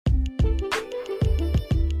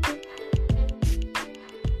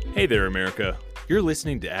Hey there, America. You're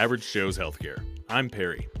listening to Average Joe's Healthcare. I'm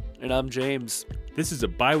Perry. And I'm James. This is a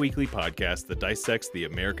bi-weekly podcast that dissects the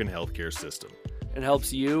American healthcare system. And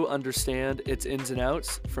helps you understand its ins and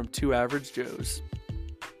outs from two average Joes.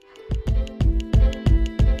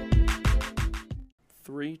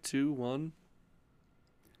 3, 2, 1.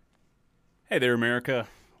 Hey there, America.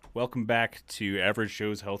 Welcome back to Average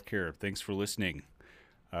Joe's Healthcare. Thanks for listening.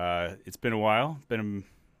 It's been a while. Been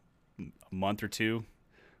a month or two.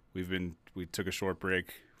 We took a short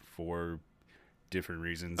break for different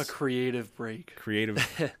reasons. A creative break. Creative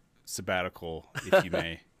sabbatical, if you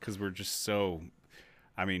may, because we're just so.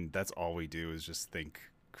 I mean, that's all we do is just think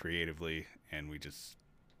creatively, and we just.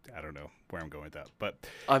 I don't know where I'm going with that, but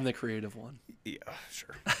I'm the creative one. Yeah,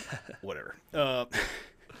 sure, whatever.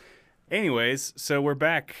 Anyways, so we're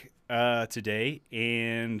back today,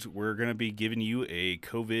 and we're gonna be giving you a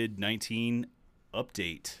COVID-19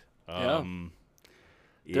 update.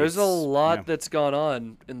 There's a lot that's gone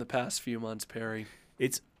on in the past few months, Perry.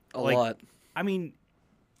 It's a lot. I mean,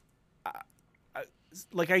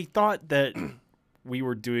 I thought that we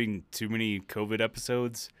were doing too many COVID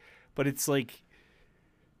episodes, but it's like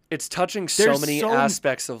it's touching so many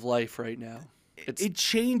aspects of life right now. It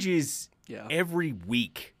changes every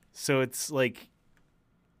week, so it's like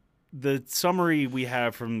the summary we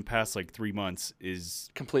have from the past 3 months is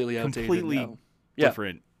completely outdated, completely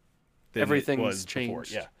different. Than everything's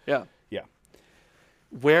changed. Before. Yeah.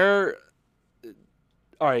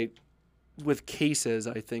 All right, with cases,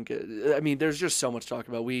 I think, there's just so much to talk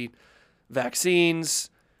about. Vaccines,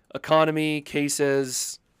 economy,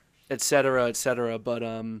 cases, et cetera, but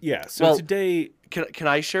so today, can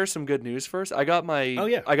I share some good news first? I got my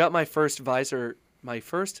first Pfizer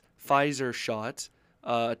shot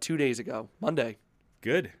 2 days ago, Monday.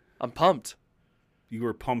 Good. I'm pumped. You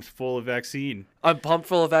were pumped full of vaccine. I'm pumped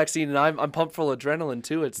full of vaccine, and I'm pumped full of adrenaline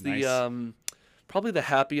too. It's nice. the probably the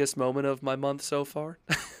happiest moment of my month so far.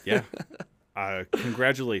 Yeah.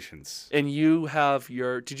 Congratulations. And you have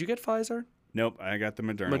did you get Pfizer? Nope, I got the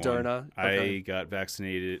Moderna. Okay. I got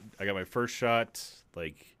vaccinated. I got my first shot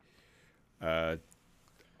I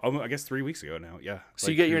guess 3 weeks ago now. Yeah.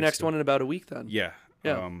 So you get your next one in about a week then? Yeah.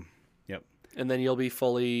 Yeah. Yep. And then you'll be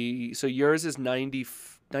fully. So yours is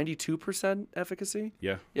 92% efficacy?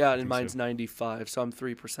 Yeah. Yeah, and mine's 95, so I'm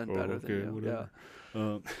 3% better than you. Whatever.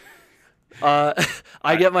 Yeah.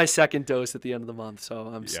 I get my second dose at the end of the month, so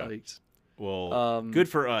I'm psyched. Well, good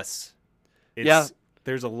for us.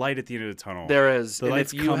 There's a light at the end of the tunnel. There is. The and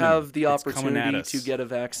light's if you have the It's opportunity to get a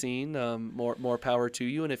vaccine, more power to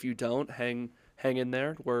you. And if you don't, hang in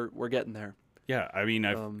there. We're getting there. Yeah, I mean,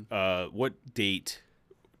 what date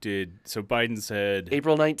so Biden said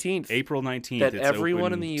April 19th. April 19th. That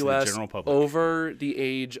everyone in the U.S. The over the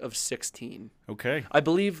age of 16. Okay. I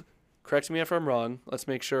believe. Correct me if I'm wrong. Let's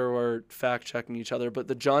make sure we're fact checking each other. But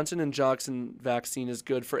the Johnson & Johnson vaccine is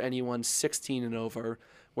good for anyone 16 and over,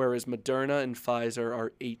 whereas Moderna and Pfizer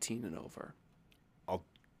are 18 and over.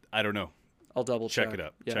 I don't know. I'll double check. Check it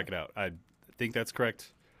out. Yeah. Check it out. I think that's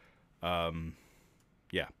correct. Yeah.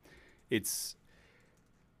 It's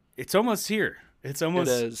almost here. It's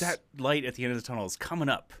almost that light at the end of the tunnel is coming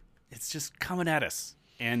up. It's just coming at us.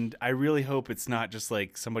 And I really hope it's not just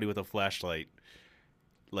somebody with a flashlight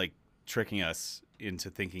tricking us into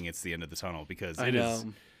thinking it's the end of the tunnel, because it is.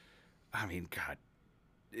 I mean, God,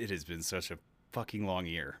 it has been such a fucking long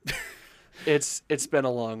year. It's been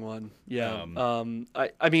a long one. Yeah.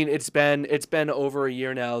 I mean, it's been over a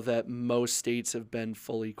year now that most states have been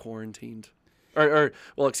fully quarantined.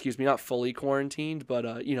 Excuse me, not fully quarantined, but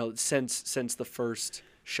since the first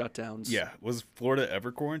shutdowns. Yeah, was Florida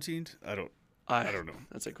ever quarantined? I don't know.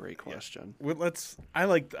 That's a great question. Yeah. Well, I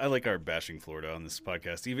like our bashing Florida on this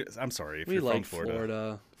podcast. I'm sorry if you're from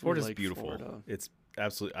Florida. Florida's beautiful. Florida. It's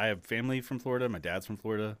absolutely. I have family from Florida. My dad's from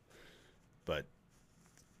Florida, but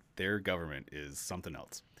their government is something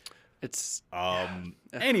else. It's.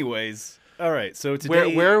 Anyways. All right, so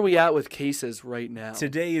today... Where are we at with cases right now?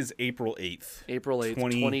 Today is April 8th. April 8th,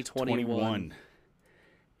 2021.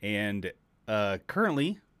 And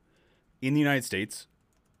currently, in the United States,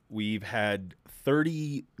 we've had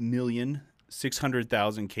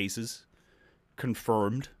 30,600,000 cases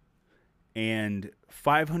confirmed and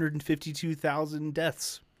 552,000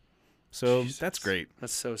 deaths. So that's great.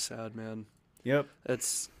 That's so sad, man. Yep.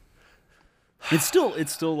 It's still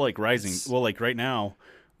rising. Well, right now...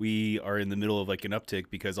 we are in the middle of an uptick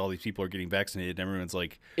because all these people are getting vaccinated. And everyone's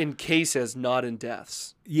in cases, not in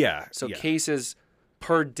deaths. Yeah. So cases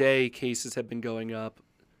per day, cases have been going up.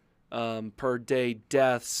 Per day,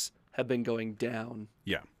 deaths have been going down.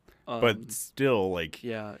 Yeah. But still,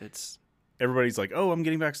 yeah, it's everybody's like, oh, I'm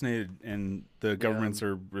getting vaccinated, and the governments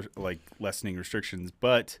are like lessening restrictions,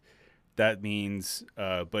 but that means,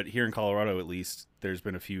 but here in Colorado at least, there's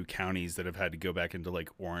been a few counties that have had to go back into like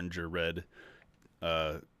orange or red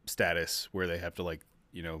status where they have to like,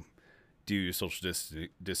 you know, do social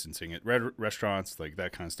distancing at restaurants, like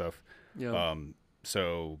that kind of stuff. Yeah.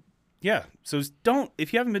 So yeah, so don't,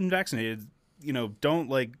 if you haven't been vaccinated, you know, don't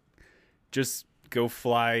like just go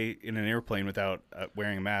fly in an airplane without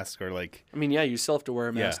wearing a mask, or like, I mean, yeah, you still have to wear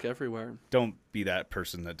a mask everywhere. Don't be that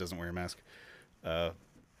person that doesn't wear a mask.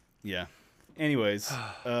 Yeah. Anyways,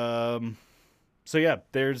 so yeah,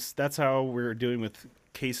 that's how we're doing with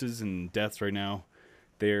cases and deaths right now.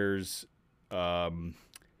 There's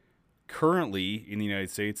currently in the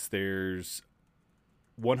United States, there's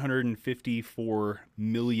 154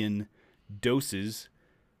 million doses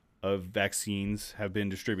of vaccines have been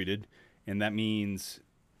distributed. And that means,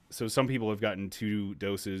 so some people have gotten 2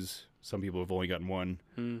 doses, some people have only gotten 1.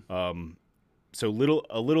 So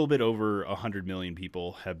a little bit over 100 million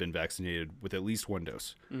people have been vaccinated with at least 1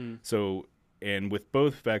 dose. So, and with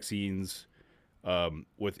both vaccines, the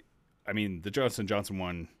Johnson & Johnson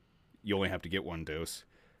one, you only have to get 1 dose.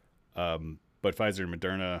 But Pfizer and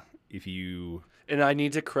Moderna, if you... And I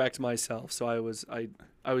need to correct myself. So I was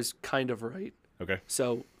kind of right. Okay.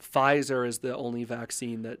 So Pfizer is the only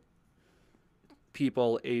vaccine that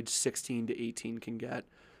people aged 16 to 18 can get.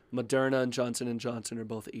 Moderna and Johnson & Johnson are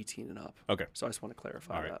both 18 and up. Okay. So I just want to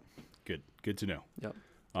clarify that. Good to know. Yep.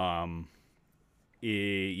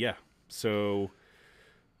 Yeah. So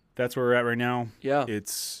that's where we're at right now. Yeah.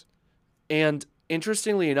 And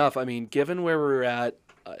interestingly enough, I mean, given where we were at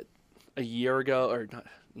a year ago, or not,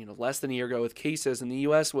 less than a year ago with cases, and the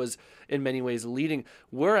U.S. was in many ways leading,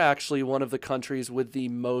 we're actually one of the countries with the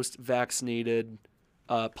most vaccinated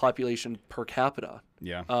population per capita.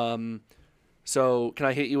 Yeah. So can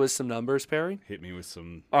I hit you with some numbers, Perry? Hit me with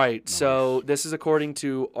some All right. numbers. So this is according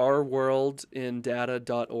to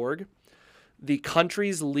ourworldindata.org. The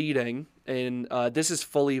countries leading in this is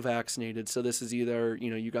fully vaccinated. So this is either,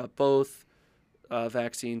 you got both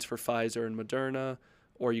vaccines for Pfizer and Moderna,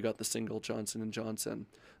 or you got the single Johnson & Johnson.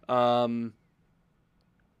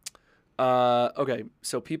 Okay.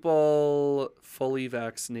 So people fully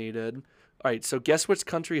vaccinated. All right. So guess which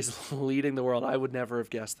country is leading the world? I would never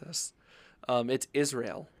have guessed this. It's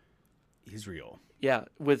Israel. Israel. Yeah,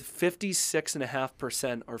 with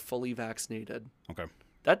 56.5% are fully vaccinated. Okay.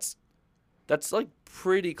 That's like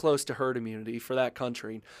pretty close to herd immunity for that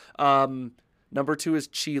country. Number 2 is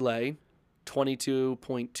Chile,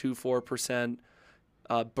 22.24%.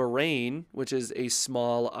 Bahrain, which is a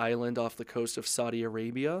small island off the coast of Saudi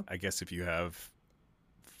Arabia. I guess if you have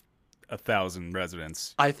 1,000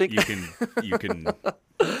 residents, I think you can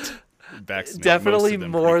vaccinate definitely most of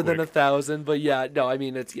them more than 1,000, but yeah, no, I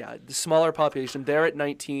mean the smaller population. They're at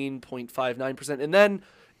 19.59%, and then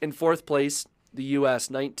in 4th place, the U.S.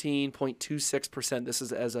 19.26%. This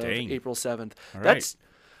is as of April 7th. All That's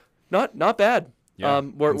not bad. Yeah,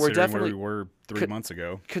 we're definitely where we were 3 months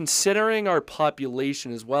ago. Considering our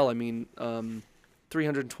population as well. I mean,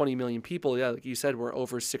 320 million people. Yeah, like you said, we're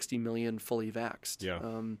over 60 million fully vaxxed. Yeah.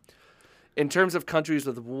 In terms of countries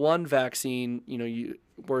with 1 vaccine,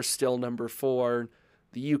 we're still number 4.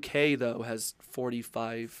 The UK, though, has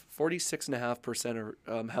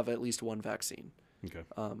 46.5% have at least 1 vaccine. Okay.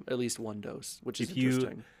 At least 1 dose, which is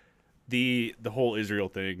interesting. The whole Israel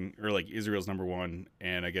thing, or like Israel's number 1,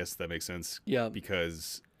 and I guess that makes sense. Yeah.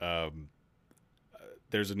 Because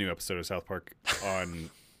there's a new episode of South Park on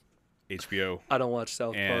HBO. I don't watch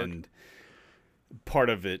South Park. And part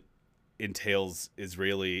of it entails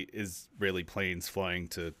Israeli planes flying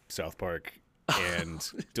to South Park and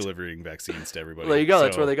delivering vaccines to everybody. Well, there you go.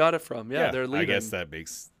 That's where they got it from. Yeah, they're leaving. I guess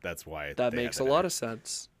that's why. That makes a lot of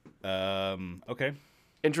sense. Okay.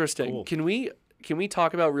 Interesting. Cool. Can we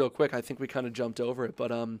talk about real quick? I think we kind of jumped over it,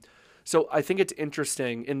 but so I think it's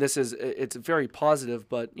interesting, and it's very positive.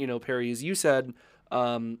 But Perry, as you said,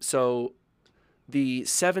 so the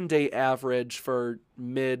 7-day average for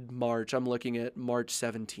mid-March, I'm looking at March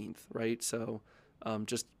 17th, right? So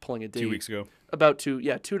just pulling a date. 2 weeks ago. About 2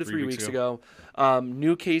 to 3 weeks ago.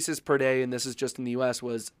 New cases per day, and this is just in the U.S.,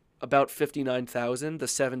 was about 59,000. The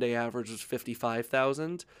 7-day average was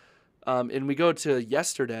 55,000. And we go to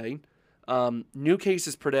yesterday, new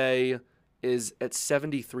cases per day is at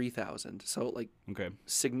 73,000. So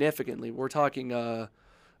significantly, we're talking a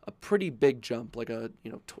pretty big jump, like a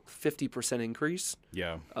 50% increase.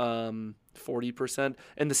 Yeah. 40%,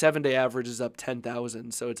 and the 7-day average is up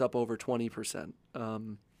 10,000, so it's up over 20%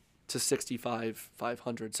 to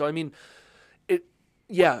 65,500. So I mean,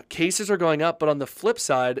 cases are going up, but on the flip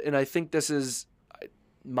side, and I think this is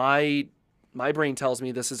my my brain tells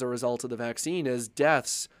me this is a result of the vaccine is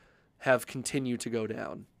deaths have continued to go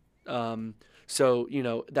down. So,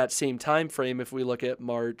 that same time frame, if we look at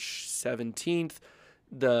March 17th,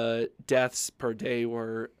 the deaths per day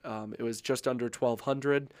were, it was just under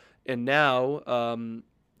 1,200. And now,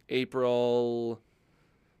 April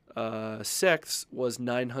 6th was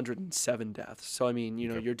 907 deaths. So,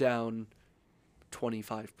 you're down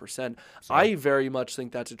 25%. So, I very much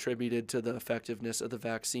think that's attributed to the effectiveness of the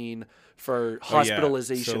vaccine for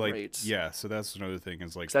hospitalization rates. Yeah, so that's another thing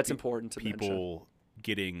is like that's important to people mention.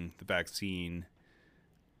 Getting the vaccine.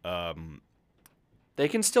 They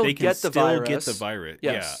can still get the virus. Get the virus.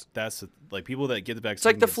 Yes. Yeah, that's like people that get the vaccine. It's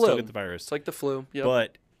like the flu. Still get the virus. It's like the flu. Yep.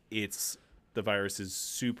 But the virus is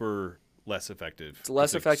super less effective. It's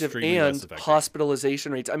less effective, and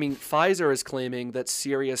hospitalization rates. Pfizer is claiming that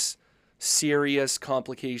serious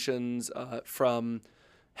complications from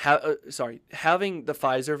having the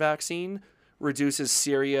Pfizer vaccine reduces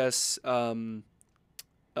serious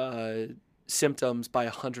symptoms by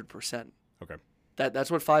 100%. Okay.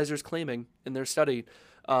 That's what Pfizer's claiming in their study,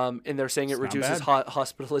 and they're saying it reduces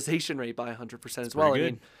hospitalization rate by 100% as well.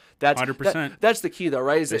 Good. That's 100%. That's the key, though,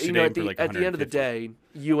 right? Is that, at the end of the day,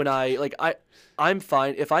 you and I'm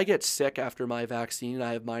fine if I get sick after my vaccine and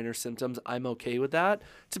I have minor symptoms. I'm okay with that.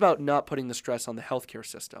 It's about not putting the stress on the healthcare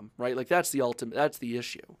system, right? Like that's the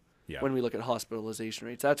issue. Yeah. When we look at hospitalization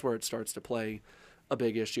rates, that's where it starts to play a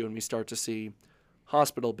big issue, and we start to see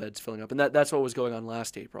hospital beds filling up, and that's what was going on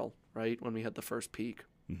last April, right, when we had the first peak.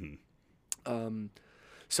 Mm-hmm.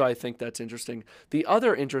 So I think that's interesting. The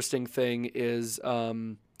other interesting thing is, I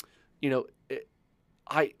don't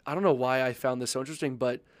know why I found this so interesting,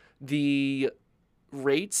 but the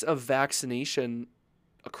rates of vaccination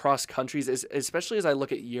across countries, especially as I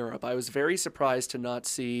look at Europe, I was very surprised to not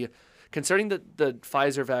see, considering that the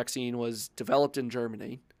Pfizer vaccine was developed in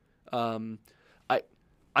Germany.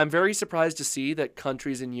 I'm very surprised to see that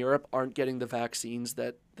countries in Europe aren't getting the vaccines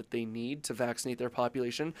that they need to vaccinate their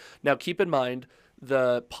population. Now, keep in mind,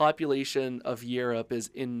 the population of Europe is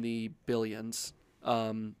in the billions.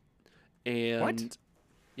 And what?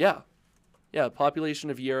 Yeah. Yeah, population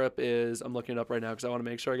of Europe is, I'm looking it up right now because I want to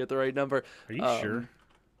make sure I get the right number. Are you sure?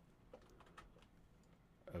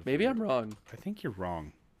 Maybe I'm wrong. I think you're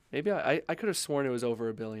wrong. Maybe I could have sworn it was over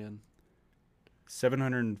 1 billion.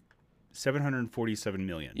 747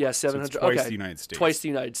 million. Yeah, 700. So it's twice okay. the United States. Twice the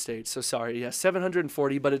United States. So sorry. Yeah,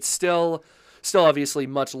 740, but it's still obviously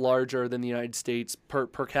much larger than the United States per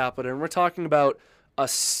capita. And we're talking about a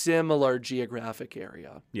similar geographic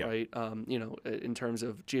area, right? In terms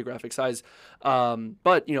of geographic size.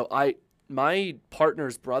 But my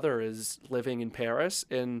partner's brother is living in Paris,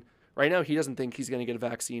 and right now he doesn't think he's going to get a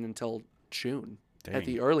vaccine until June at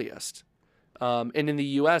the earliest. And in the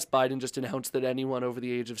U.S., Biden just announced that anyone over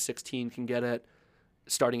the age of 16 can get it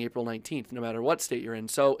starting April 19th, no matter what state you're in.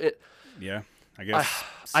 So I guess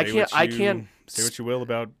say what you will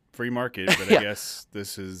about free market, but I guess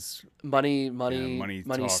this is money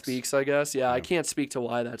talks. speaks, I guess. Yeah, I can't speak to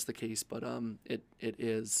why that's the case, but it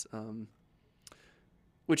is,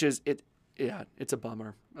 which is it. Yeah, it's a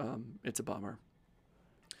bummer. It's a bummer.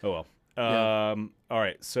 Oh well. All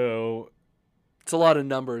right, so. It's a lot of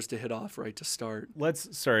numbers to hit off right to start.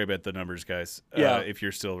 Sorry about the numbers, guys. If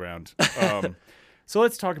you're still around. So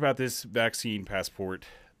let's talk about this vaccine passport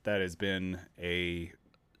that has been a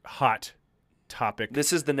hot topic.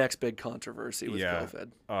 This is the next big controversy with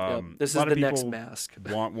COVID. This is the next mask.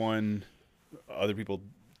 Want one. Other people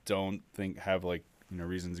don't have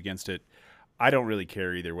reasons against it. I don't really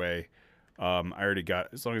care either way. I already got,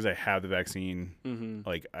 as long as I have the vaccine,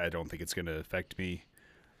 I don't think it's going to affect me.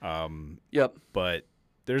 But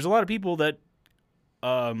there's a lot of people that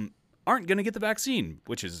aren't going to get the vaccine,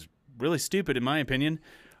 which is really stupid in my opinion.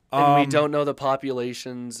 And we don't know the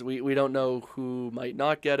populations. We don't know who might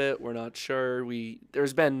not get it. We're not sure.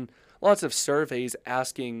 There's been lots of surveys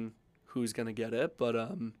asking who's going to get it, but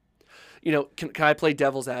can I play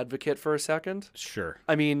devil's advocate for a second? Sure.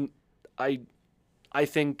 I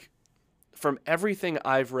think from everything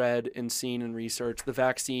I've read and seen and researched, the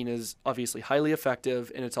vaccine is obviously highly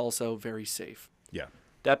effective and it's also very safe. Yeah.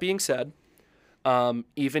 That being said,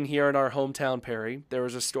 even here in our hometown, Perry, there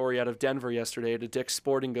was a story out of Denver yesterday at a Dick's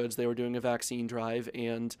Sporting Goods. They were doing a vaccine drive,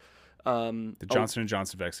 and the Johnson &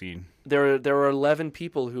 Johnson vaccine. There were 11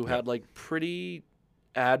 people who had pretty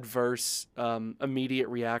adverse immediate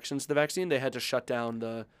reactions to the vaccine. They had to shut down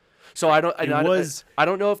the. So I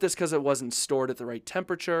don't know if this because it wasn't stored at the right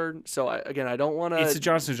temperature. So I don't want to. It's a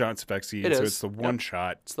Johnson & Johnson vaccine, so it's the one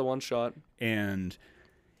shot. It's the one shot. And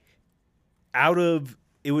out of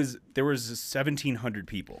there was 1,700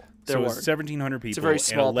 people. There so were. It was 1,700 people, it's a very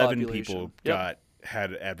small and 11 population. people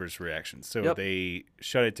had adverse reactions. So they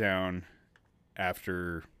shut it down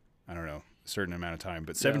after, I don't know, a certain amount of time.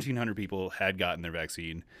 But 1,700 people had gotten their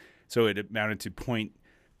vaccine. So it amounted to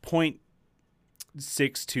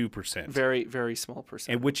 0.62%. Very, very small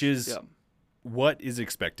percentage. And which is what is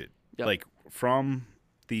expected. Like from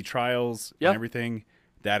the trials and everything,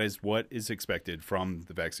 that is what is expected from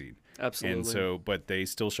the vaccine. Absolutely. And so, but they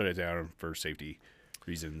still shut it down for safety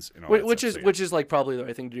reasons and all which is like probably the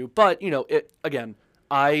right thing to do. But again,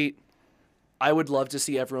 I would love to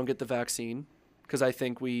see everyone get the vaccine because I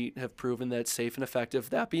think we have proven that it's safe and effective.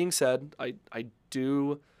 That being said, I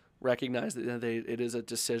do recognize that it is a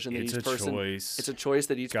decision that each person. It's a choice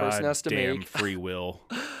that each person has to make. Free will.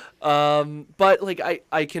 But like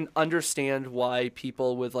I can understand why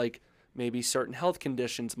people with like maybe certain health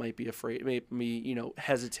conditions might be afraid, maybe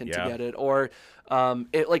hesitant to get it, or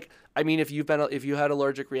if you had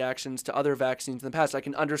allergic reactions to other vaccines in the past, I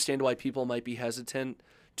can understand why people might be hesitant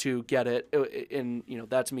to get it. And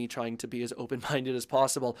that's me trying to be as open-minded as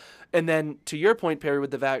possible. And then to your point, Perry,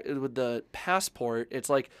 with the passport, it's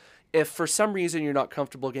like if for some reason you're not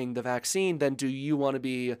comfortable getting the vaccine, then do you want to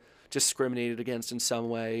be discriminated against in some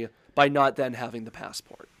way by not then having the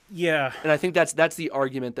passport? Yeah, and I think that's the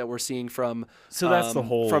argument that we're seeing from that's the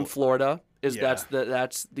whole from Florida that's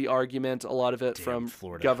the argument. A lot of it from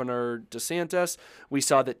Florida. Governor DeSantis. We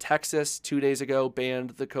saw that Texas 2 days ago banned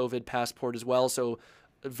the COVID passport as well. So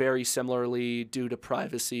very similarly, due to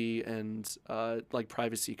privacy and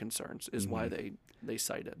privacy concerns, is why they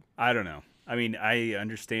cited. I don't know. I mean, I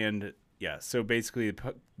understand. Yeah. So basically,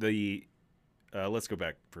 the let's go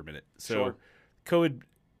back for a minute. So, sure. COVID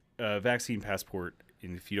vaccine passport.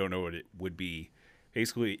 And if you don't know what it would be,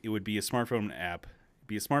 basically it would be a smartphone app. It'd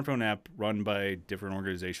be a smartphone app run by different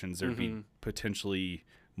organizations. There'd be potentially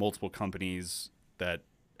multiple companies that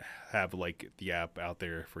have like the app out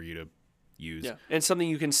there for you to use. Yeah, and something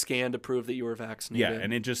you can scan to prove that you were vaccinated. Yeah,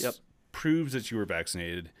 and it just proves that you were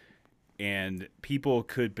vaccinated. And people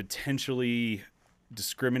could potentially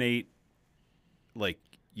discriminate,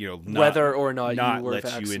 whether or not you were let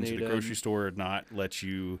vaccinated. you into the grocery store, not let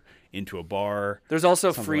you into a bar. There's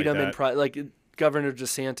also freedom and Governor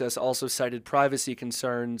DeSantis also cited privacy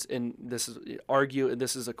concerns, and this is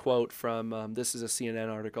a quote from this is a CNN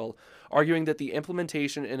article, arguing that the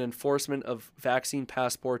implementation and enforcement of vaccine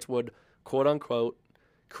passports would, quote unquote,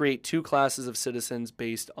 create two classes of citizens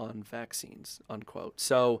based on vaccines, unquote.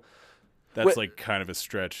 So that's kind of a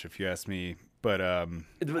stretch if you ask me. But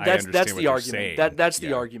that's the argument. That's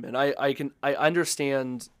the argument. I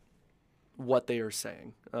understand what they are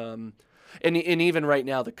saying. And even right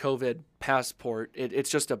now, the COVID passport, it's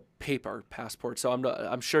just a paper passport. So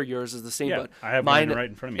I'm sure yours is the same. Yeah, but I have mine right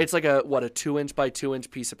in front of me. It's like a 2-inch by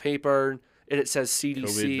 2-inch piece of paper. And it says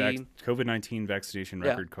CDC. COVID-19 vaccination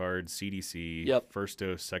record card, CDC, first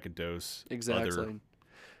dose, second dose. Exactly.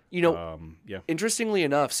 Interestingly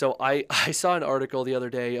enough, so I saw an article the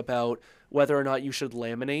other day about whether or not you should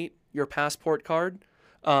laminate your passport card.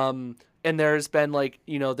 And there's been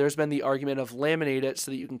the argument of laminate it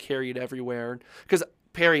so that you can carry it everywhere. Because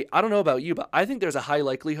Perry, I don't know about you, but I think there's a high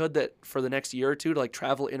likelihood that for the next year or two to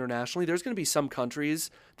travel internationally, there's going to be some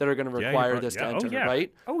countries that are going to require this to enter,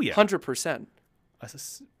 right? Oh yeah, 100%.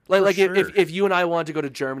 If you and I wanted to go to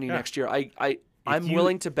Germany next year, I'm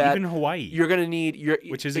willing to bet even Hawaii. You're going to need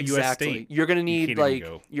which is a U.S. state. You're going to need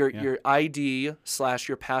your ID /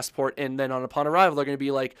 your passport, and then upon arrival, they're going to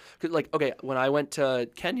be okay. When I went to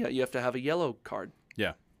Kenya, you have to have a yellow card.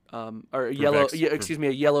 Yeah. Or a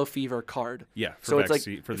yellow fever card. Yeah. So it's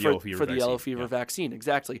for the yellow fever for the yellow fever vaccine.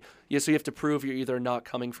 Exactly. Yeah. So you have to prove you're either not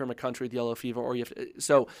coming from a country with yellow fever, or you have to.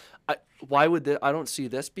 So, why would I don't see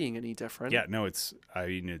this being any different. Yeah. No. It's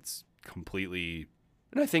completely.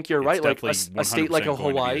 And I think you're right. Like a state like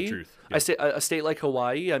Hawaii, a state like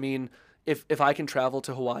Hawaii. I mean, if I can travel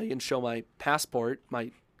to Hawaii and show my passport,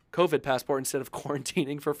 my COVID passport, instead of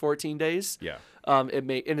quarantining for 14 days, it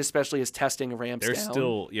may, and especially as testing ramps down.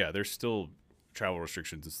 There's still travel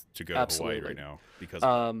restrictions to go to Hawaii right now because.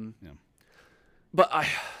 But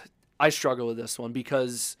I struggle with this one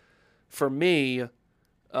because, for me,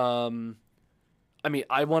 I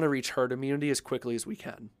want to reach herd immunity as quickly as we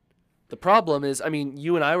can. The problem is,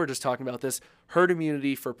 you and I were just talking about this. Herd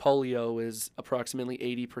immunity for polio is approximately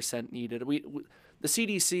 80% needed. The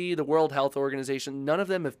CDC, the World Health Organization, none of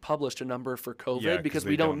them have published a number for COVID because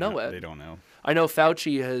we don't know it. They don't know. I know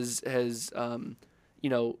Fauci has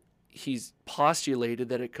he's postulated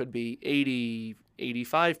that it could be 80,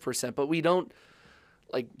 85%, but we don't.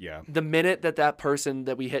 Like, yeah. the minute that person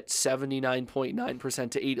that we hit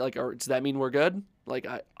 79.9% to 80, like, does that mean we're good? Like,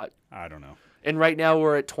 I don't know. And right now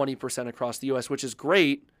we're at 20% across the U.S., which is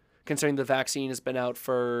great considering the vaccine has been out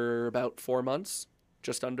for about 4 months,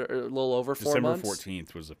 just under a little over 4 months. December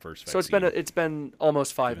 14th was the first vaccine. So it's been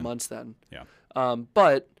almost 5 months then. Yeah.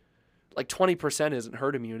 But like 20% isn't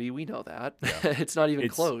herd immunity. We know that. Yeah. It's not even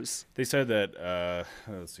close. They said that.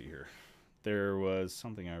 Let's see here. There was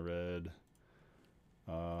something I read.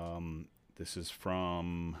 This is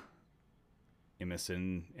from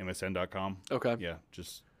MSN.com. Okay. Yeah,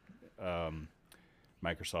 just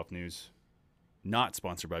Microsoft News. Not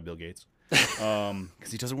sponsored by Bill Gates, because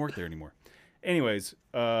he doesn't work there anymore. Anyways,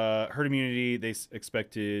 herd immunity, they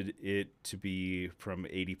expected it to be from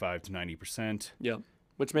 85 to 90%. Yeah,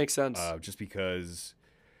 which makes sense. Just because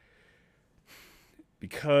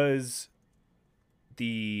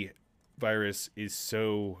the virus is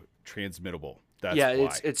so transmittable. That's why.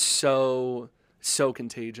 It's so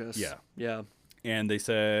contagious. Yeah. Yeah. And they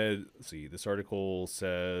said, let's see, this article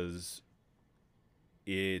says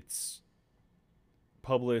it's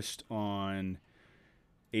published on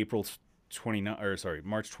March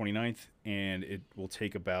 29th, and it will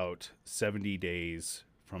take about 70 days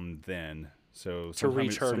from then. So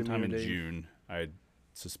sometime in June, I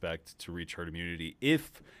suspect, to reach herd immunity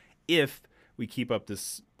if we keep up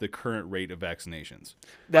the current rate of vaccinations.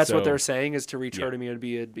 That's what they're saying, is to reach herd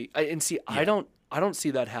immunity. I don't see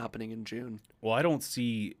that happening in June. Well, I don't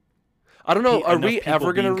see. I don't know. Are we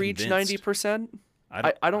ever going to reach 90%?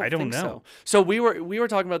 I don't think so. So we were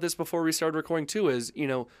talking about this before we started recording too. Is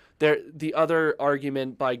the other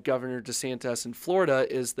argument by Governor DeSantis in Florida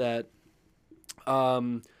is that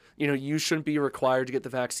you shouldn't be required to get the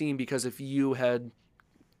vaccine, because if you had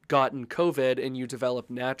gotten COVID and you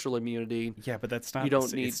developed natural immunity, but that's not. You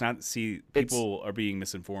don't need. It's not. See, people are being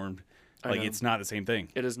misinformed. Like, it's not the same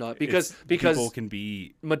thing. It is not, because people can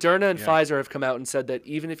be. Moderna and Pfizer have come out and said that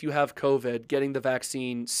even if you have COVID, getting the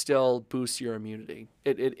vaccine still boosts your immunity.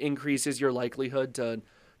 It increases your likelihood to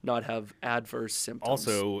not have adverse symptoms.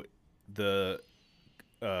 Also, the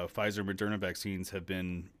Pfizer Moderna vaccines have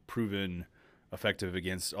been proven effective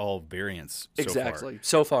against all variants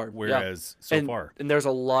so far. Whereas and there's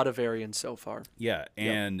a lot of variants so far. Yeah,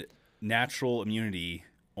 and natural immunity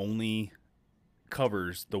only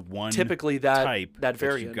covers the one typically type that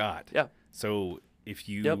variant that you got. Yeah. So if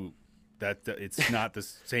you it's not the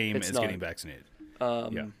same as getting vaccinated.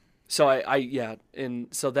 So I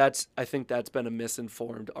think that's been a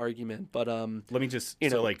misinformed argument. But let me just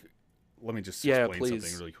explain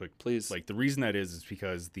something really quick. Please. Like, the reason that is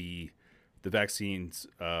because the vaccines,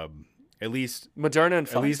 at least Moderna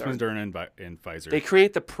and Pfizer, they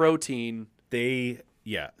create the protein. They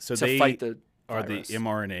fight the are virus. the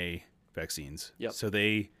mRNA vaccines. Yep. So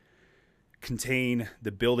they contain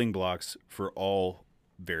the building blocks for all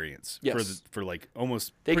variants. Yes. For like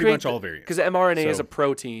almost pretty much all variants. Because mRNA is a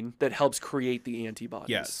protein that helps create the antibodies.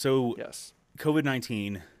 Yeah. So yes.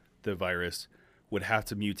 COVID-19, the virus, would have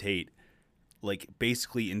to mutate like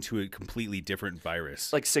basically into a completely different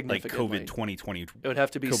virus. Like significantly. Like COVID 2020. It would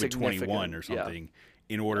have to be COVID 21 or something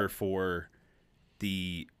in order for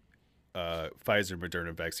the Pfizer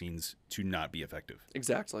Moderna vaccines to not be effective.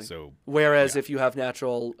 Exactly. So whereas if you have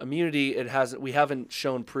natural immunity, we haven't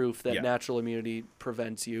shown proof that natural immunity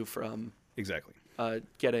prevents you from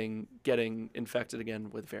getting infected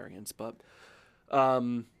again with variants. But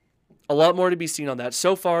a lot more to be seen on that.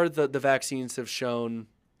 So far, the vaccines have shown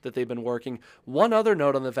that they've been working. One other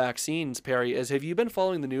note on the vaccines, Perry, is have you been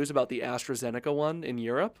following the news about the AstraZeneca one in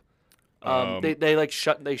Europe? They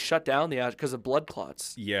shut down because of blood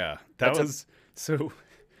clots. Yeah, that was so.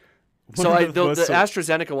 The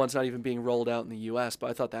AstraZeneca one's not even being rolled out in the U.S., but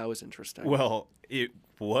I thought that was interesting. Well, it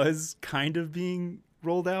was kind of being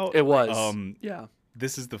rolled out. It was. Yeah.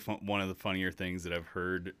 This is one of the funnier things that I've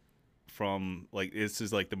heard from, like, this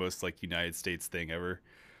is like the most like United States thing ever,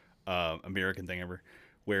 American thing ever,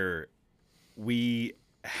 where we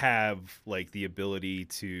have like the ability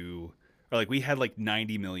to. Or like we had like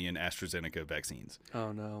 90 million AstraZeneca vaccines.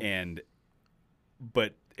 Oh no. And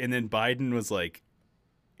then Biden was like,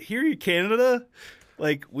 "Here you Canada."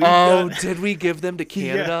 Like did we give them to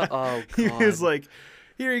Canada? Yeah. Oh God. He was like,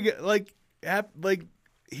 "Here you go. Like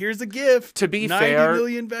here's a gift." To be 90 fair,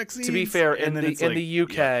 million vaccines. To be fair, in the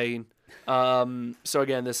UK, so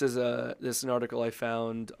again, this is an article I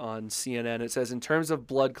found on CNN. It says, in terms of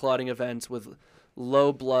blood clotting events with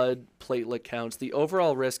low blood platelet counts, the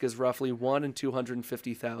overall risk is roughly 1 in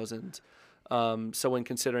 250,000. So when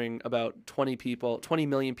considering about 20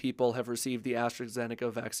 million people have received the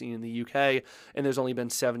AstraZeneca vaccine in the UK, and there's only been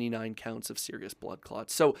 79 counts of serious blood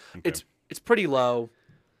clots. So it's pretty low.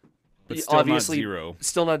 but still obviously not zero.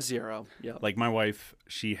 Still not zero. Yeah. Like my wife,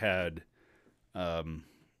 she had, she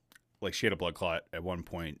had a blood clot at one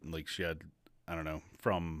point. Like she had, I don't know,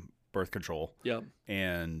 from birth control. Yeah.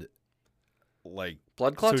 And like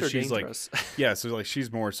blood clots are dangerous. So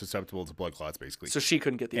she's more susceptible to blood clots, basically. So she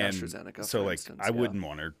couldn't get the AstraZeneca. So I wouldn't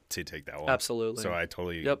want her to take that one. Absolutely. So I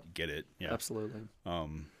totally get it. Yeah. Absolutely.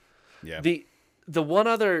 Yeah. The one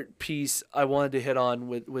other piece I wanted to hit on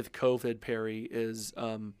with COVID, Perry, is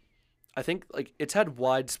I think like it's had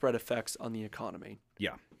widespread effects on the economy.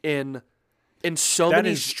 Yeah. In so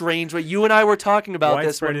many strange ways. You and I were talking about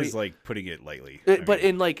this. Widespread is like putting it lightly.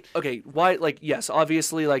 In like, okay, why? Like, yes,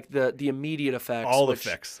 obviously, like the immediate effects. All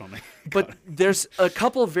effects on the economy. But there's a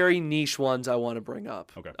couple very niche ones I want to bring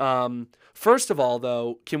up. Okay. First of all,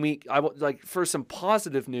 though, for some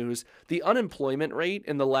positive news, the unemployment rate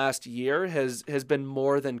in the last year has been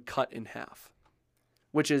more than cut in half,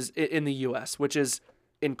 which is in the U.S., which is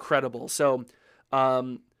incredible. So,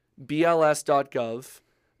 BLS.gov,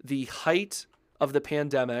 the height of the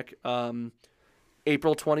pandemic,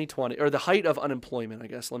 April 2020, or the height of unemployment, I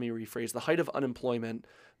guess, let me rephrase. The height of unemployment,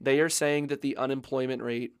 they are saying that the unemployment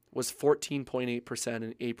rate was 14.8%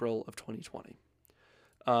 in April of 2020.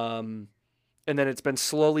 And then it's been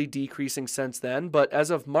slowly decreasing since then. But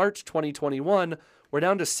as of March 2021, we're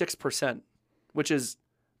down to 6%, which is,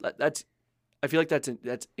 I feel like that's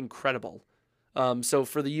incredible. So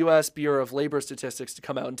for the U.S. Bureau of Labor Statistics to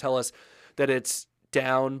come out and tell us that it's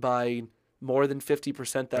down by more than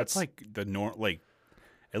 50%. That's like the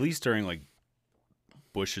at least during like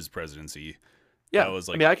Bush's presidency. Yeah, that was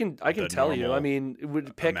like I mean, I can tell you. I mean, it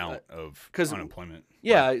would pick amount of unemployment.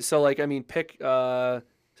 Yeah, so like I mean, pick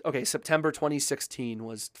September 2016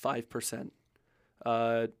 was 5%.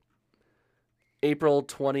 April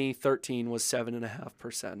 2013 was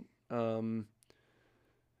 7.5%.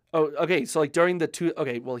 So like during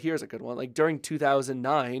here's a good one. Like during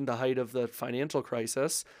 2009, the height of the financial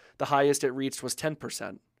crisis, the highest it reached was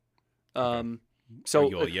 10%. Okay.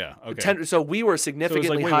 So we were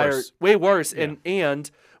significantly higher, way worse, and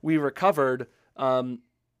we recovered.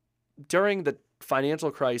 During the financial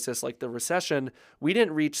crisis, like the recession, we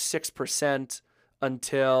didn't reach 6%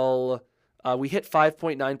 until we hit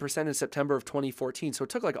 5.9% in September of 2014. So it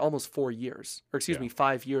took like almost 4 years, or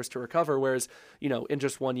 5 years to recover. Whereas, in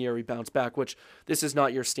just 1 year we bounced back, which this is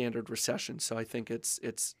not your standard recession. So I think it's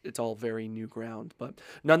all very new ground. But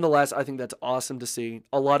nonetheless, I think that's awesome to see.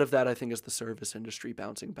 A lot of that, I think, is the service industry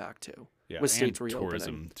bouncing back too, with states reopening.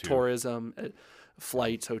 Tourism too. Tourism,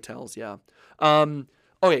 flights, hotels, yeah.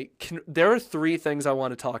 Okay, there are 3 things I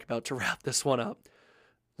want to talk about to wrap this one up.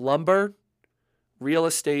 Lumber, real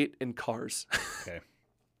estate, and cars. Okay.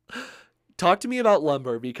 Talk to me about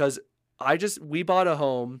lumber, because we bought a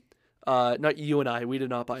home. Not you and I, we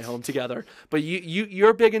did not buy a home together, but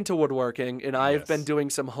you're big into woodworking, and I've been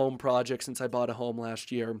doing some home projects since I bought a home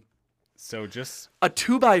last year. So just a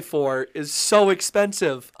 2x4 is so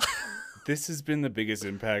expensive. This has been the biggest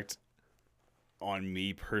impact on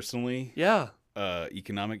me personally. Yeah.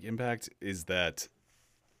 Economic impact is that.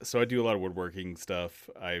 So I do a lot of woodworking stuff.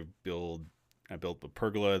 I built a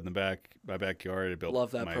pergola in my backyard. I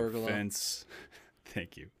built my pergola. Fence.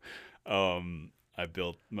 Thank you. I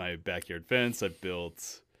built my backyard fence. I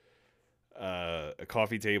built a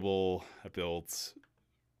coffee table. I built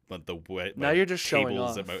Now you're just showing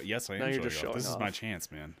off. Yes, I am showing off. This is my chance,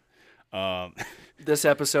 man. This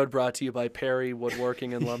episode brought to you by Perry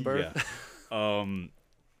Woodworking and Lumber. Yeah.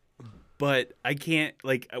 But I can't,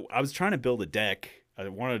 I was trying to build a deck. I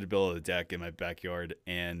wanted to build a deck in my backyard,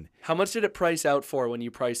 and how much did it price out for when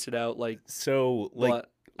you priced it out? I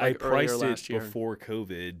priced it before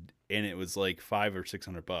COVID, and it was like $500 or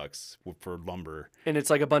 $600 for lumber. And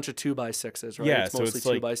it's like a bunch of 2x6s, right? Yeah, it's mostly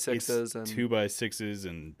so it's 2x6s and 2x6s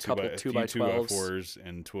and 2x4s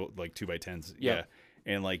and 2x10s. Yeah,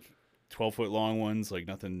 and 12-foot long ones, like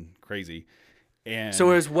nothing crazy. And so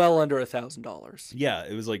it was well under $1,000. Yeah,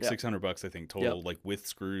 it was like $600 I think total, like with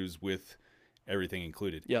screws, with everything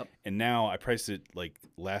included. Yep. And now I priced it like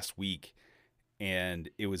last week, and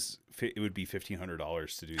it would be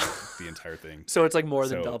 $1,500 to do the entire thing. So it's like more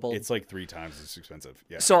than double. It's like 3 times as expensive.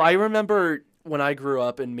 Yeah. So I remember when I grew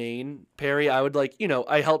up in Maine, Perry, I would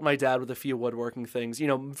I helped my dad with a few woodworking things,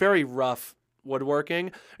 very rough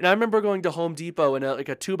woodworking. And I remember going to Home Depot and a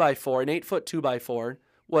 2x4, an 8-foot 2x4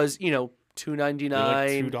 was,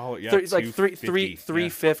 $299, $2, yeah,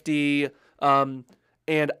 $350.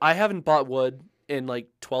 And I haven't bought wood in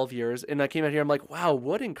 12 years. And I came out here, I'm like, wow,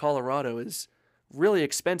 wood in Colorado is really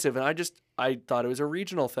expensive. And I thought it was a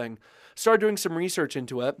regional thing. Started doing some research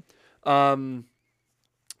into it.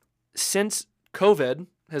 Since COVID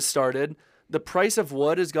has started, The price of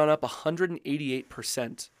wood has gone up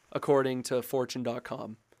 188%, according to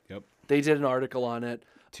Fortune.com. Yep. They did an article on it.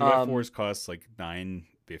 2x4s cost like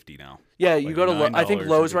 $9.50 now. Yeah, you like go to I think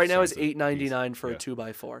Lowe's right now is $8.99 for a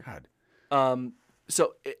 2x4. God.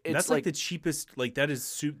 So it's that's like the cheapest. Like that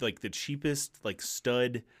is like the cheapest like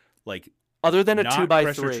stud like other than a not 2x3.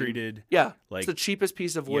 pressure treated. Yeah, like, it's the cheapest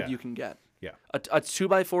piece of wood you can get. Yeah. A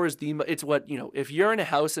 2x4 is it's what, if you're in a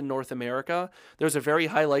house in North America, there's a very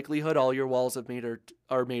high likelihood all your walls are made of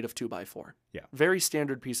 2x4. Yeah. Very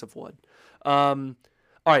standard piece of wood. All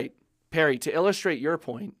right, Perry, to illustrate your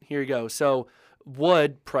point, here you go. So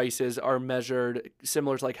wood prices are measured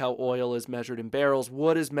similar to like how oil is measured in barrels.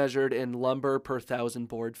 Wood is measured in lumber per 1,000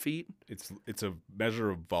 board feet. It's a measure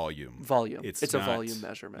of volume. It's a volume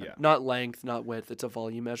measurement. Yeah. Not length, not width. It's a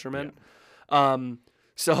volume measurement. Yeah.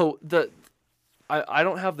 So I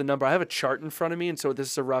don't have the number. I have a chart in front of me, and so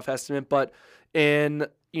this is a rough estimate. But in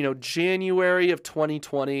January of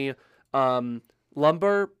 2020,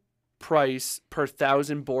 lumber price per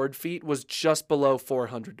 1,000 board feet was just below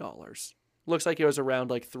 $400. Looks like it was around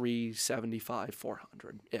like $375,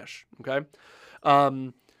 $400-ish. Okay.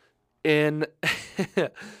 In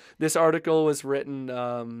this article was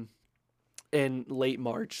written in late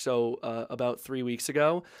March, so about 3 weeks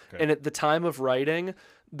ago. Okay. And at the time of writing,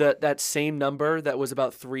 that same number that was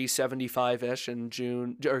about $375-ish in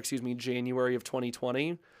January of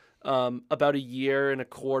 2020, about a year and a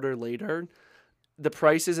quarter later, the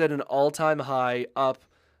price is at an all-time high, up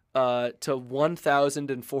to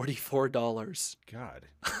 $1,044. God.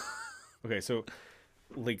 Okay, so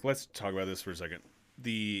like let's talk about this for a second.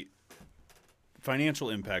 The financial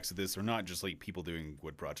impacts of this are not just like people doing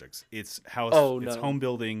wood projects. It's it's home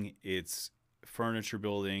building, it's furniture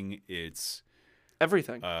building, it's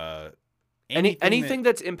everything. Anything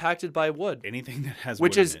that's impacted by wood. Anything that has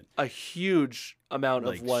wood in it. Which is a huge amount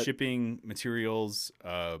like of what shipping, materials,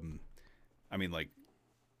 I mean like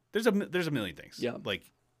there's a million things. Yeah.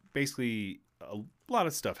 Like basically a lot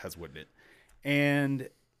of stuff has wood in it. And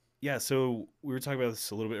yeah, so we were talking about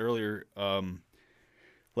this a little bit earlier.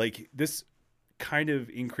 Like this kind of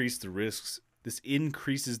increased the risks. This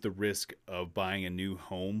increases the risk of buying a new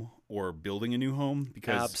home or building a new home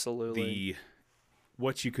because absolutely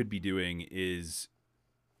what you could be doing is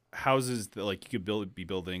houses that like you could be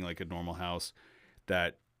building like a normal house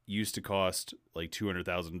that used to cost like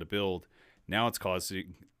 $200,000 to build. Now it's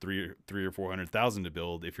costing $300,000 or $400,000 to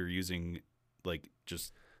build if you're using like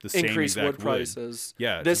just the same increased exact wood prices.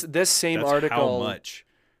 Yeah, this same that's article. How much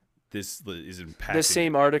this is impacting. This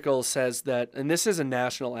same article says that, and this is a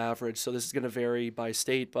national average, so this is going to vary by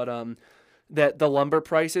state, but that the lumber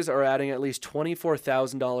prices are adding at least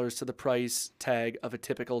 $24,000 to the price tag of a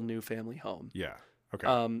typical new family home. Yeah. Okay.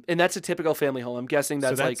 And that's a typical family home. I'm guessing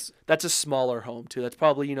that's a smaller home too. That's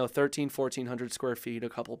probably 1,400 square feet, a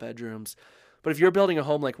couple bedrooms. But if you're building a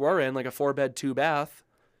home like we're in, like a 4-bed, 2-bath,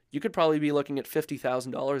 you could probably be looking at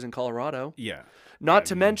 $50,000 in Colorado. Yeah. Not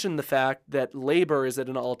to mention the fact that labor is at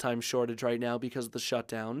an all-time shortage right now because of the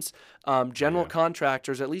shutdowns. General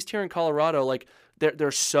contractors, at least here in Colorado, like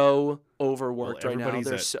they're so overworked right now.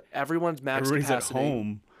 Everyone's max capacity. Everybody's at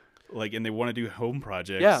home, like, and they want to do home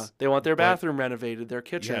projects. Yeah, they want their bathroom renovated, their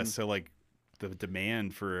kitchen. Yeah, so like the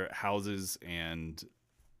demand for houses and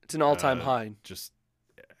it's an all-time high. Just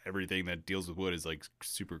everything that deals with wood is like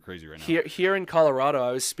super crazy right now. Here in Colorado,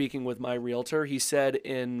 I was speaking with my realtor. He said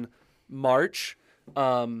in March,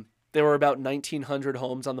 there were about 1,900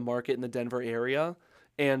 homes on the market in the Denver area,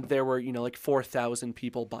 and there were like 4,000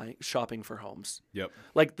 people shopping for homes. Yep.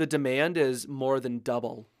 Like the demand is more than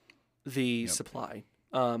double the supply,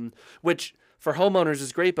 which for homeowners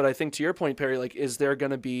is great. But I think to your point, Perry, like, is there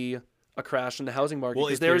going to be a crash in the housing market?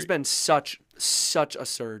 Because there has been such a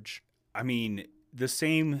surge. I mean, the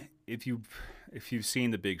same if you've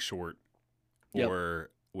seen The Big Short, or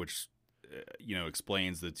which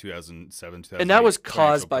explains the 2007 and that was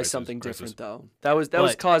caused by something different though. That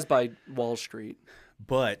was caused by Wall Street.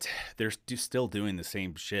 But they're still doing the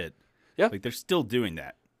same shit. Yeah, like they're still doing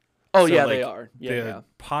that. Oh yeah, they are. Yeah,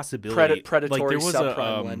 possibility predatory like,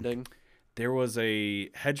 subprime lending. There was a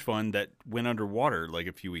hedge fund that went underwater like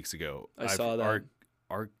a few weeks ago. I saw that.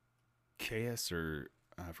 RKS or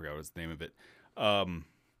I forgot what's the name of it.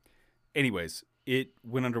 Anyways, it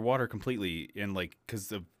went underwater completely, and like because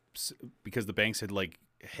the banks had like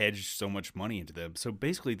hedged so much money into them. So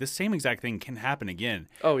basically, the same exact thing can happen again.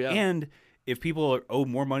 Oh yeah. And if people owe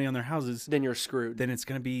more money on their houses, then you're screwed. Then it's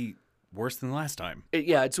going to be worse than last time.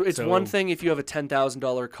 It's one thing if you have a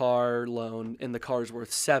 $10,000 car loan and the car's worth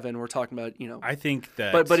 $7,000. We're talking about I think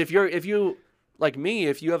that. But if you like me,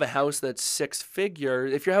 if you have a house that's 6-figure,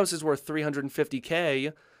 if your house is worth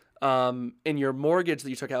 $350K, and your mortgage that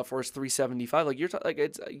you took out for is $375. Like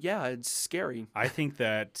it's scary. I think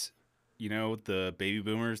that, the baby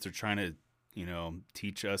boomers, they're trying to,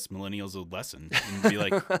 teach us millennials a lesson and be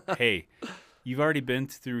like, hey, you've already been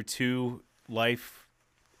through two the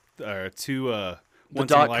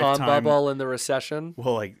dot-com bubble and the recession.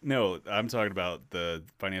 Well, no, I'm talking about the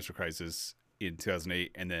financial crisis in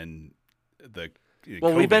 2008 and then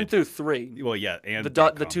Well, we've been through three. Well, yeah, and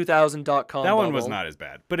the 2000 .com that one bubble. was not as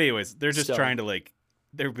bad. But anyways, they're just trying to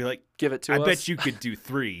they'll be like, give it to us. I bet you could do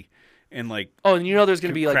three, and and there's going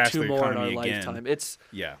to be two more in our lifetime. It's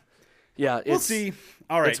we'll see.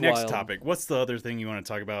 All right, next wild. topic. What's the other thing you want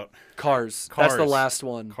to talk about? Cars. That's the last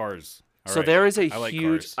one. Cars. All so right. there is a I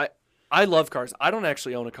huge. I love cars. I don't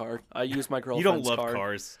actually own a car. I use my girlfriend's car. You don't love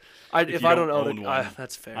cars. If I don't own one,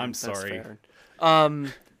 that's fair. I'm sorry.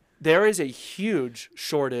 Fair. There is a huge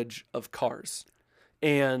shortage of cars,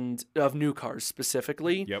 and of new cars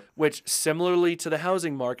specifically. Yep. Which, similarly to the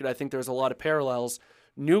housing market, I think there's a lot of parallels.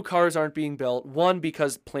 New cars aren't being built. One,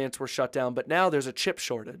 because plants were shut down, but now there's a chip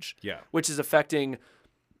shortage. Yeah. Which is affecting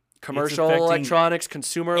commercial electronics,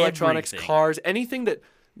 consumer electronics, cars, anything that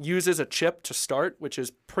uses a chip to start, which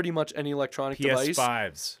is pretty much any electronic device.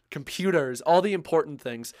 PS5s, computers, all the important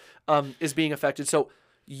things, is being affected. So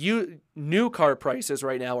new car prices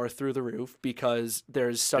right now are through the roof because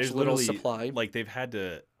there's little supply. They've had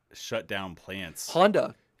to shut down plants.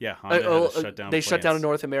 Honda. Yeah, Honda had to shut down They plants. shut down a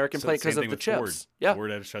North American plant because of the chips. Ford. Yeah. Ford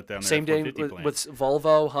had to shut down their same day with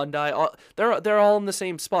Volvo, Hyundai. They're all in the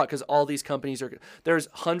same spot because all these companies there's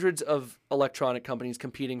hundreds of electronic companies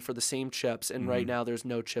competing for the same chips, and right now there's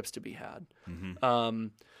no chips to be had.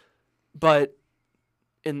 But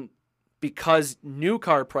because new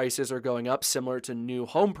car prices are going up, similar to new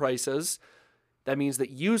home prices, that means that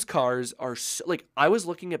used cars are I was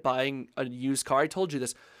looking at buying a used car. I told you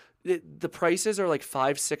this. The prices are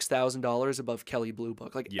 $5,000-$6,000 above Kelley Blue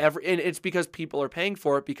Book. And it's because people are paying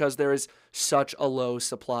for it because there is such a low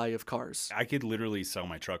supply of cars. I could literally sell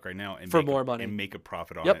my truck right now and for more money and make a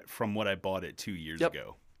profit on it from what I bought it 2 years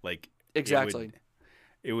ago. Exactly.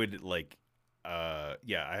 It would I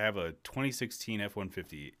have a 2016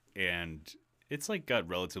 F-150 and it's got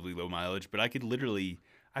relatively low mileage, but I could literally.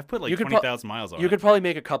 I've put 20,000 miles on it. You could probably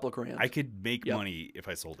make a couple grand. I could make money if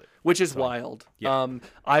I sold it. Which is wild. Yeah.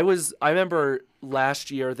 I remember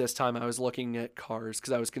last year this time I was looking at cars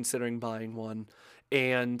because I was considering buying one.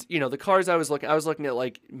 And, the cars I was looking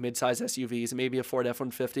at mid-size SUVs, maybe a Ford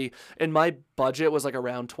F-150. And my budget was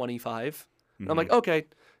around 25. I'm like, okay,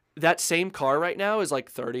 that same car right now is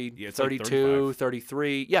 30, 32,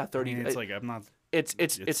 33. Yeah, 30. I'm not... It's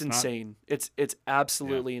insane. It's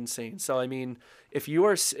absolutely insane. So if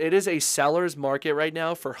it is a seller's market right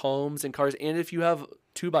now for homes and cars, and if you have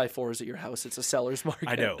 2x4s at your house, it's a seller's market.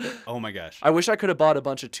 I know. Oh my gosh. I wish I could have bought a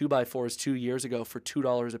bunch of 2x4s 2 years ago for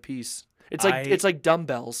 $2 a piece. It's like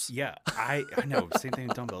dumbbells. Yeah, I know. Same thing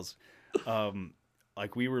with dumbbells.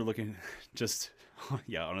 We were looking just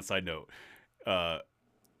on a side note.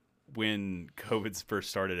 When COVID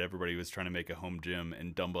first started, everybody was trying to make a home gym,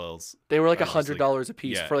 and dumbbells. They were $100 a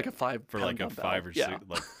piece for a 5 for a 5 or 6,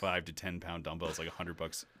 5 to 10 pound dumbbells,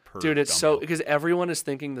 $100 per. Dude, it's dumbbell. so because everyone is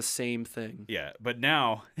thinking the same thing. Yeah, but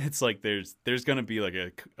now it's there's gonna be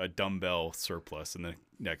a dumbbell surplus in the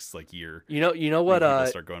next year. You know what? I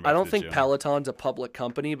don't think gym. Peloton's a public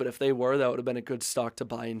company, but if they were, that would have been a good stock to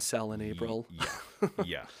buy and sell in April.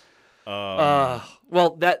 Yeah.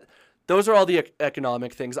 Those are all the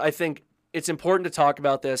economic things. I think it's important to talk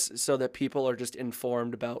about this so that people are just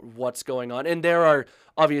informed about what's going on. And there are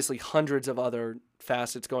obviously hundreds of other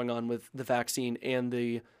facets going on with the vaccine and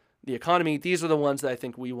the economy. These are the ones that I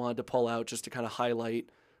think we wanted to pull out just to kind of highlight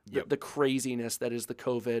the craziness that is the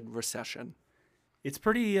COVID recession. It's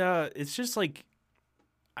pretty, it's just I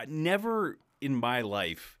never in my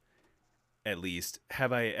life, at least,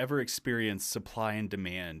 have I ever experienced supply and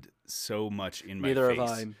demand so much in my face. Neither have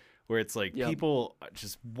I. Where it's people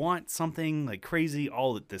just want something crazy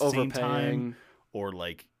all at the same time, or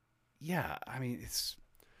it's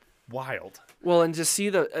wild. Well, and to see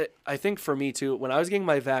I think for me too, when I was getting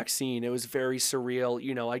my vaccine, it was very surreal.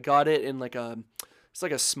 I got it in it's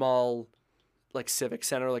a small civic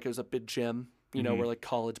center, it was a big gym, where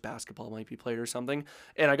college basketball might be played or something.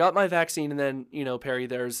 And I got my vaccine, and then Perry,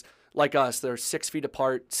 there's they're 6 feet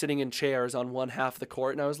apart, sitting in chairs on one half of the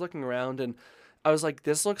court, and I was looking around and I was like,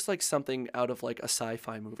 this looks like something out of a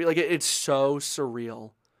sci-fi movie. It's so surreal.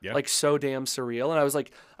 Yeah. So damn surreal. And I was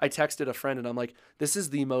I texted a friend and I'm like, this is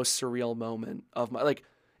the most surreal moment of my,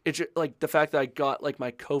 it's the fact that I got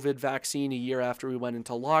my COVID vaccine a year after we went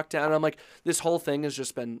into lockdown. And I'm this whole thing has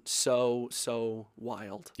just been so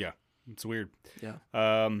wild. Yeah. It's weird. Yeah.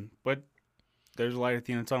 But there's a light at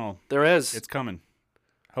the end of the tunnel. There is. It's coming.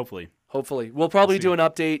 Hopefully. We'll probably do an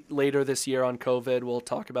update later this year on COVID. We'll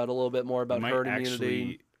talk about a little bit more about herd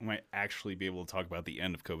immunity. We might actually be able to talk about the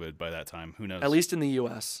end of COVID by that time. Who knows? At least in the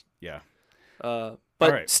U.S. Yeah.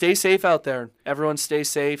 But stay safe out there. Everyone stay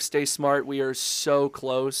safe. Stay smart. We are so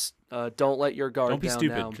close. Don't let your guard down. Don't be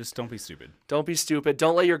stupid. Now. Just don't be stupid. Don't be stupid.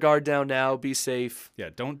 Don't let your guard down now. Be safe. Yeah.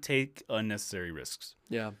 Don't take unnecessary risks.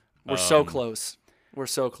 Yeah. We're so close. We're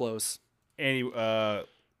so close.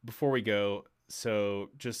 Before we go, so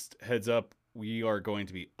just heads up, we are going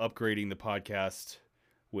to be upgrading the podcast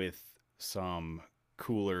with some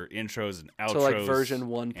cooler intros and outros. So like version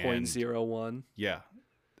 1.01. Yeah.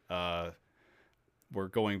 We're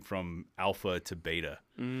going from alpha to beta.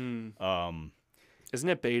 Isn't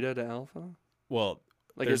it beta to alpha? Well,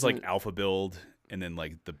 there's like alpha build and then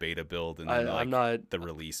like the beta build and then I'm not the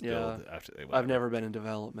release build after. I've never been in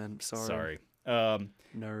development. Sorry.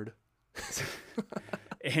 Nerd.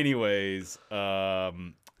 Anyways, but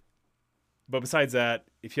besides that,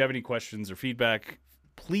 if you have any questions or feedback,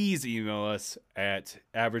 please email us at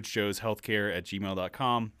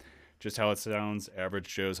averagejoeshealthcare@gmail.com. Just how it sounds,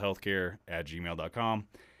 averagejoeshealthcare@gmail.com.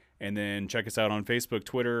 And then check us out on Facebook,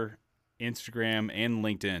 Twitter, Instagram, and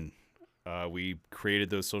LinkedIn. We created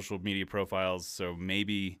those social media profiles, so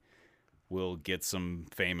maybe we'll get some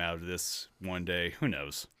fame out of this one day. Who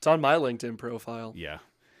knows? It's on my LinkedIn profile. Yeah.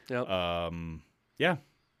 Yep. Yeah.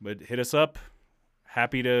 But hit us up.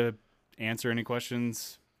 Happy to answer any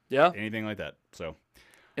questions. Yeah. Anything like that. So.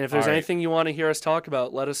 And if there's anything you want to hear us talk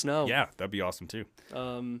about, let us know. Yeah, that'd be awesome too.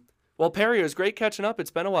 Well, Perry, it was great catching up. It's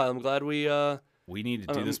been a while. I'm glad we need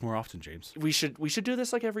to do this more often, James. We should do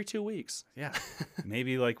this like every 2 weeks. Yeah.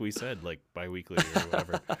 Maybe like we said, like bi-weekly or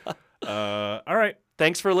whatever. All right.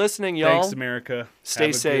 Thanks for listening, y'all. Thanks, America.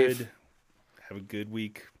 Stay safe. Have a good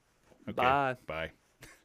week. Okay. Bye. Bye.